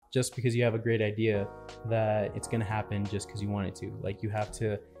just because you have a great idea that it's going to happen just because you want it to. Like, you have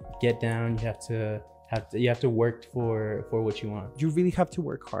to get down, you have to work for what you want. You really have to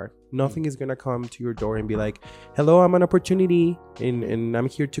work hard. Nothing is gonna come to your door and be like, hello, I'm an opportunity and I'm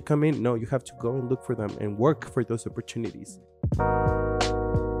here to come in. No, you have to go and look for them and work for those opportunities.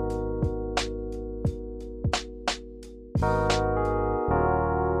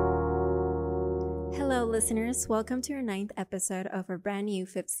 Hello, listeners. Welcome to our 9th episode of our brand new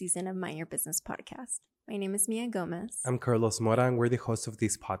 5th season of Mind Your Business podcast. My name is Mia Gomez. I'm Carlos Mora, and we're the hosts of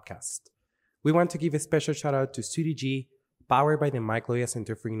this podcast. We want to give a special shout out to Studio G, powered by the Mike Loya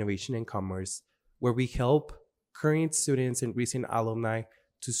Center for Innovation and Commerce, where we help current students and recent alumni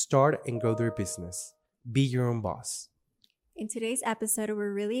to start and grow their business. Be your own boss. In today's episode,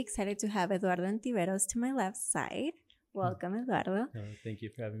 we're really excited to have Eduardo Ontiveros to my left side. Welcome, Eduardo. Thank you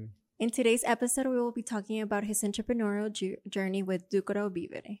for having me. In today's episode, we will be talking about his entrepreneurial journey with Duco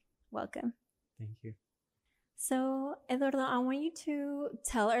Vivere. Welcome. Thank you. So, Eduardo, I want you to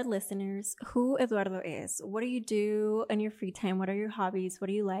tell our listeners who Eduardo is. What do you do in your free time? What are your hobbies? What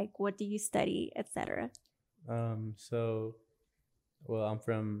do you like? What do you study, etc.? I'm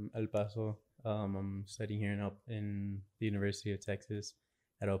from El Paso. I'm studying here in the University of Texas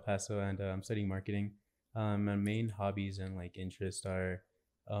at El Paso, and I'm studying marketing. My main hobbies and interests are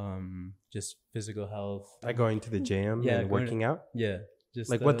just physical health. I go into the gym and working out. Yeah, just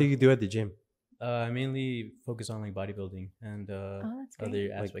what do you do at the gym? I mainly focus on bodybuilding and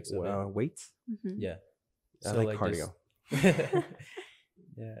other aspects of it. Weights? Mm-hmm. Yeah. I like cardio.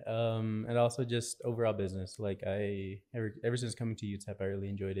 Yeah. And also just overall business. Ever since coming to UTEP, I really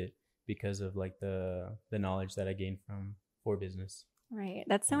enjoyed it because of the knowledge that I gained for business. Right.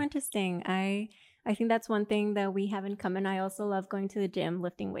 That's so interesting. I think that's one thing that we have in common. I also love going to the gym,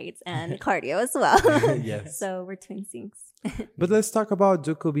 lifting weights, and cardio as well. Yes. So we're twin sinks. But let's talk about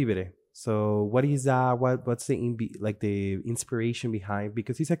Duco Vivere. So what is that? What's the inspiration behind?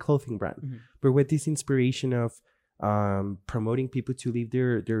 Because it's a clothing brand, mm-hmm. But with this inspiration of promoting people to live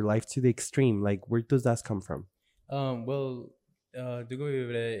their life to the extreme, where does that come from? Duco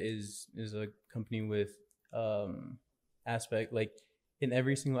Vivere is a company with aspect in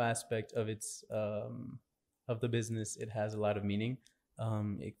every single aspect of its of the business. It has a lot of meaning,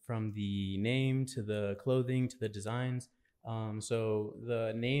 from the name to the clothing to the designs. So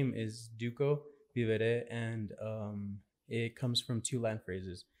the name is Duco Vivere, and it comes from two Latin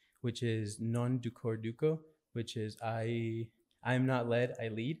phrases, which is non ducor duco, which is I'm not led, I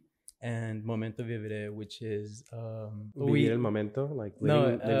lead, and momento vivere, which is vivir el momento,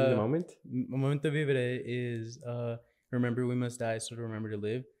 living the moment. Momento vivere is remember we must die, so to remember to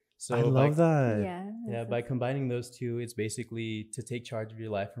live. So I love that. Yeah. By combining those two, it's basically to take charge of your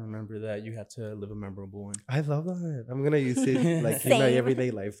life and remember that you have to live a memorable one. I love that. I'm gonna use it in my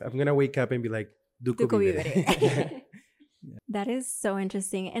everyday life. I'm gonna wake up and be like, Duco Vivere. Yeah. That is so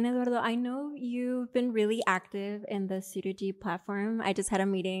interesting. And Eduardo, I know you've been really active in the Studio G platform. I just had a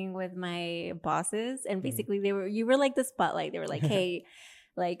meeting with my bosses, and basically you were like the spotlight. They were like, hey,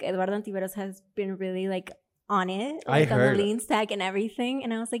 Eduardo Ontiveros has been really on it, on the lean stack and everything.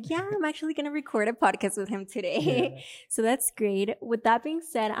 And I was like, yeah, I'm actually going to record a podcast with him today. Yeah. So that's great. With that being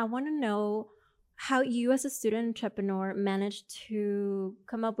said, I want to know how you as a student entrepreneur managed to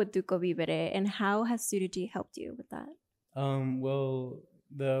come up with Duco Vivere, and how has Studio G helped you with that? Well,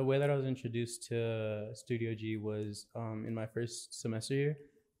 the way that I was introduced to Studio G was in my first semester year.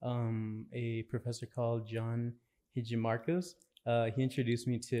 A professor called John Hijimarcos, he introduced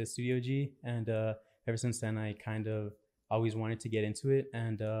me to Studio G, and ever since then, I kind of always wanted to get into it.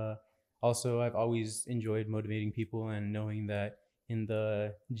 And also, I've always enjoyed motivating people and knowing that in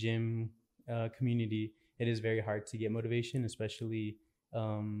the gym community, it is very hard to get motivation, especially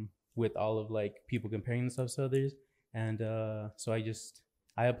with all of people comparing themselves to others. And so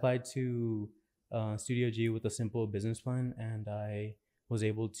I applied to Studio G with a simple business plan, and I was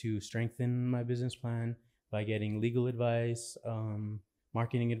able to strengthen my business plan by getting legal advice,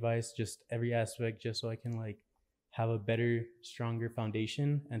 marketing advice, just every aspect, just so I can have a better, stronger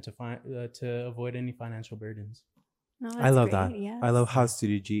foundation and to avoid any financial burdens. No, I love great. that. Yes. I love how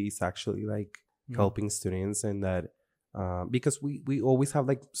Studio G is actually helping students, and that because we always have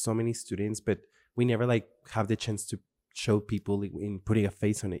so many students, but we never have the chance to show people in putting a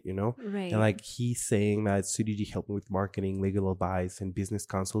face on it, Right. And he's saying that Studio G helped me with marketing, legal advice, and business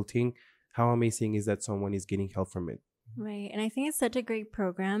consulting. How amazing is that someone is getting help from it? Right. And I think it's such a great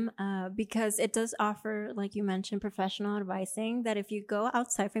program because it does offer, like you mentioned, professional advising that if you go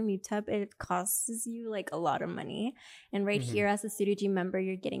outside from UTEP, it costs you a lot of money. And right here as a Studio G member,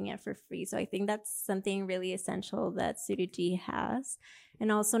 you're getting it for free. So I think that's something really essential that Studio G has.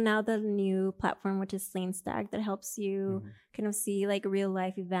 And also now the new platform, which is Slane Stack, that helps you kind of see like real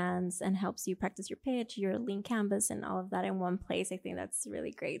life events and helps you practice your pitch, your lean canvas, and all of that in one place. I think that's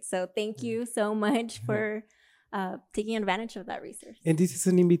really great. So thank you so much for taking advantage of that resource. And this is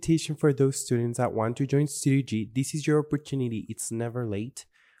an invitation for those students that want to join Studio G. This is your opportunity. It's never late.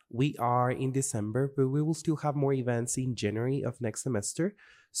 We are in December, but we will still have more events in January of next semester.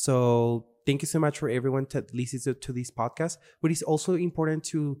 So thank you so much for everyone that listens to this podcast. But it's also important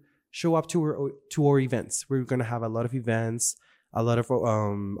to show up to our events. We're going to have a lot of events, a lot of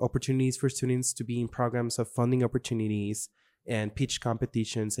opportunities for students to be in programs of funding opportunities and pitch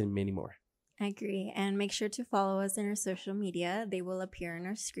competitions and many more. I agree. And make sure to follow us in our social media. They will appear on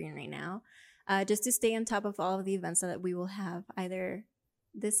our screen right now, just to stay on top of all of the events that we will have either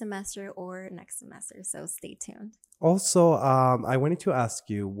this semester or next semester. So stay tuned. Also, I wanted to ask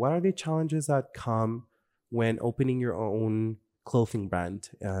you, what are the challenges that come when opening your own clothing brand,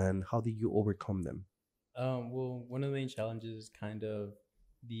 and how do you overcome them? Well, one of the main challenges is kind of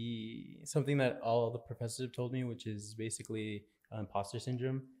something that all the professors have told me, which is basically imposter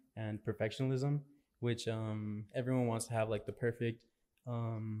syndrome and perfectionism, which everyone wants to have like the perfect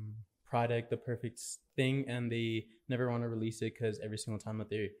product, the perfect thing, and they never want to release it because every single time that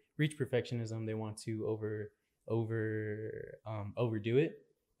they reach perfectionism, they want to overdo it.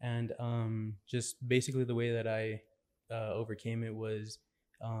 And just basically the way that I overcame it was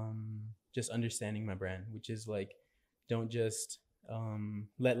just understanding my brand, which is like, don't just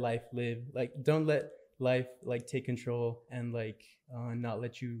let life live, like don't let life like take control and like not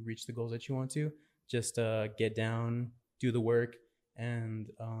let you reach the goals that you want to. Just get down, do the work, and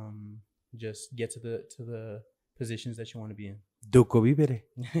just get to the positions that you want to be in. Duco Vivere.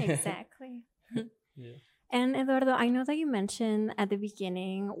 Exactly. Yeah. And Eduardo, I know that you mentioned at the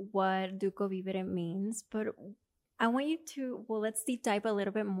beginning what Duco Vivere means, but I want you to, let's deep dive a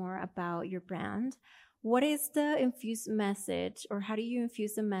little bit more about your brand. What is the infused message, or how do you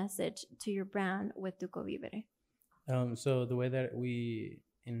infuse the message to your brand with Duco Vivere? So the way that we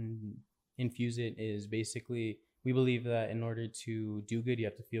infuse it is basically, we believe that in order to do good, you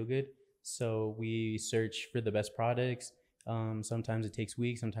have to feel good. So we search for the best products. Sometimes it takes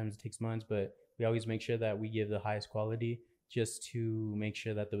weeks, sometimes it takes months, but we always make sure that we give the highest quality, just to make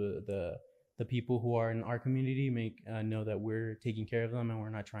sure that the people who are in our community know that we're taking care of them and we're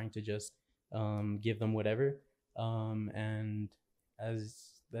not trying to just give them whatever. And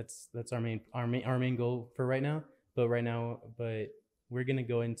as that's our main goal for right now. But we're gonna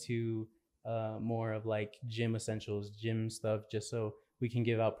go into more of like gym essentials, gym stuff, just so we can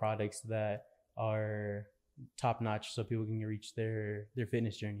give out products that are top notch, so people can reach their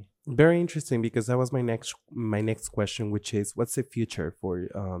fitness journey. Very interesting, because that was my next question, which is, what's the future for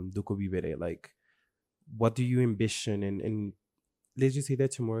Duco Vivere? Like, what do you envision? And let's just say that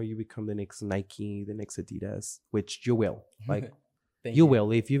tomorrow you become the next Nike, the next Adidas, which you will. Like, you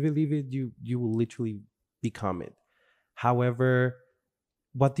will. If you believe it, you will literally become it. However,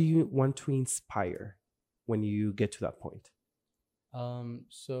 what do you want to inspire when you get to that point?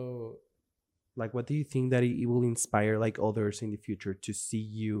 So like, what do you think that it will inspire like others in the future to see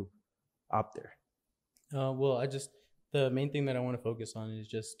you up there? Well, the main thing that I want to focus on is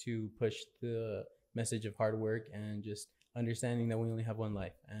just to push the message of hard work and just understanding that we only have one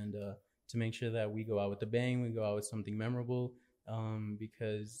life, and to make sure that we go out with a bang, we go out with something memorable,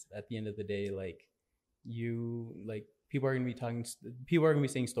 because at the end of the day, people are going to be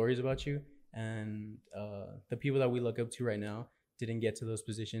saying stories about you, and the people that we look up to right now didn't get to those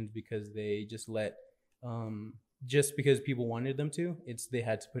positions because they just just because people wanted them to. They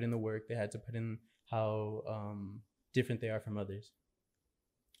had to put in the work, they had to put in how different they are from others.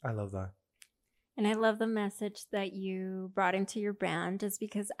 I love that. And I love the message that you brought into your brand, just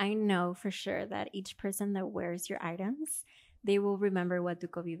because I know for sure that each person that wears your items, they will remember what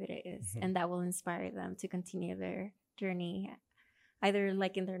Duco Vivere is, and that will inspire them to continue their journey, either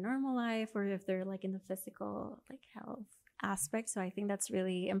like in their normal life or if they're like in the physical like health aspect. So I think that's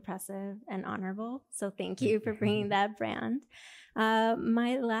really impressive and honorable. So thank you for bringing that brand.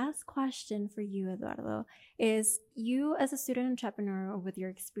 My last question for you, Eduardo, is, you as a student entrepreneur with your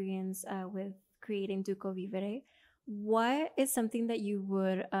experience with creating Duco Vivere, what is something that you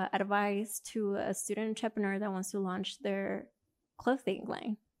would advise to a student entrepreneur that wants to launch their clothing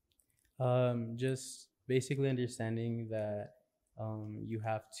line? Just basically understanding that you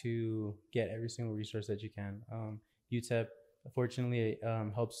have to get every single resource that you can. UTEP, fortunately,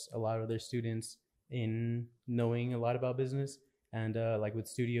 helps a lot of their students in knowing a lot about business, and like with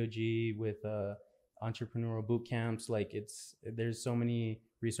Studio G, with entrepreneurial boot camps, there's so many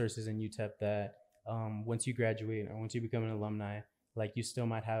resources in UTEP that once you graduate or once you become an alumni, like you still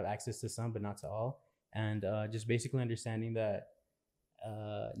might have access to some, but not to all. And just basically understanding that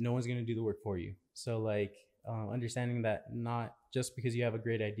no one's going to do the work for you. So like understanding that not just because you have a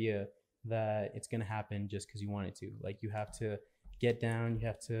great idea that it's going to happen just because you want it to. Like you have to get down, you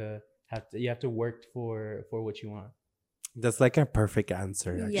have to work for what you want. That's like a perfect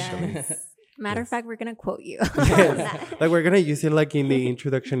answer, actually. Yes. Matter of fact, we're gonna quote you. Yes. Like we're gonna use it like in the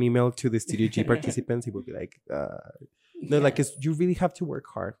introduction email to the Studio G participants. It will be like, no, like you really have to work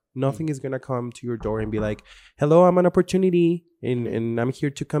hard. Nothing is gonna come to your door and be like, "Hello, I'm an opportunity, and I'm here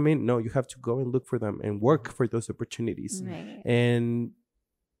to come in." No, you have to go and look for them and work for those opportunities. Right. And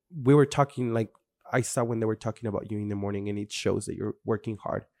we were talking, like I saw when they were talking about you in the morning, and it shows that you're working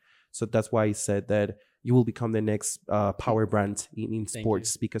hard. So that's why I said that you will become the next power brand in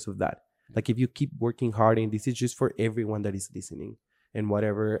sports because of that. Like if you keep working hard, and this is just for everyone that is listening in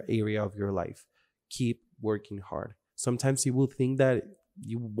whatever area of your life, keep working hard. Sometimes you will think that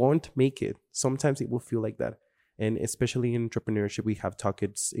you won't make it. Sometimes it will feel like that. And especially in entrepreneurship, we have talked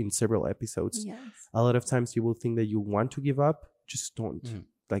in several episodes. Yes. A lot of times you will think that you want to give up. Just don't.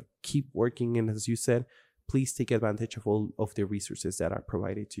 Like keep working. And as you said, please take advantage of all of the resources that are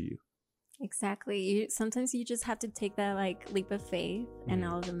provided to you. Exactly. Sometimes you just have to take that like leap of faith, and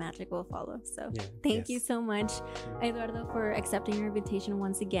all of the magic will follow. So thank you so much, Eduardo, for accepting your invitation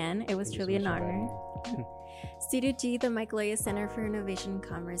once again. It was truly an honor. Studio G, the Michael Loya Center for Innovation and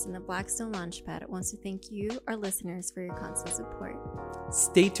Commerce, and the Blackstone Launchpad wants to thank you, our listeners, for your constant support.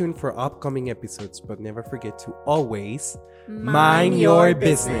 Stay tuned for upcoming episodes, but never forget to always mind your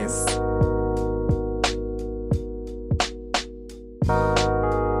business.